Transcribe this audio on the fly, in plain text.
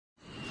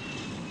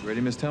Ready,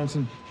 Miss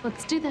Townsend?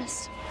 Let's do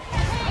this.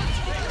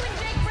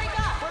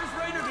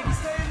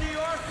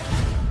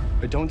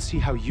 I don't see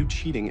how you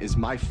cheating is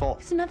my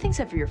fault. So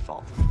nothing's ever your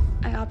fault.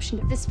 I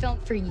optioned this film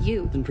for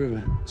you. Then prove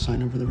it.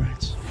 Sign over the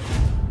rights.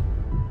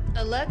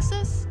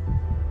 Alexis?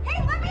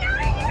 Hey, let me out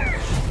of here!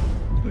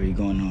 Where are you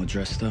going all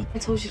dressed up? I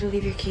told you to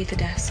leave your key at the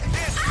desk.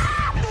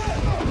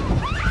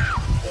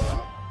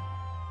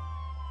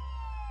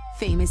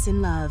 Famous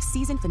in Love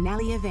season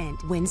finale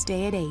event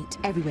Wednesday at 8.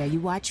 Everywhere you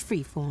watch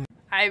Freeform.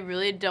 I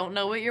really don't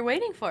know what you're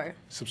waiting for.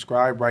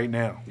 Subscribe right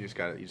now. You just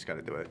gotta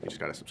do it. You just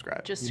gotta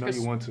subscribe. Just You know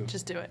you want to.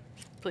 Just do it,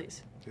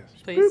 please. Yes.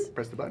 Please.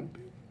 Press the button.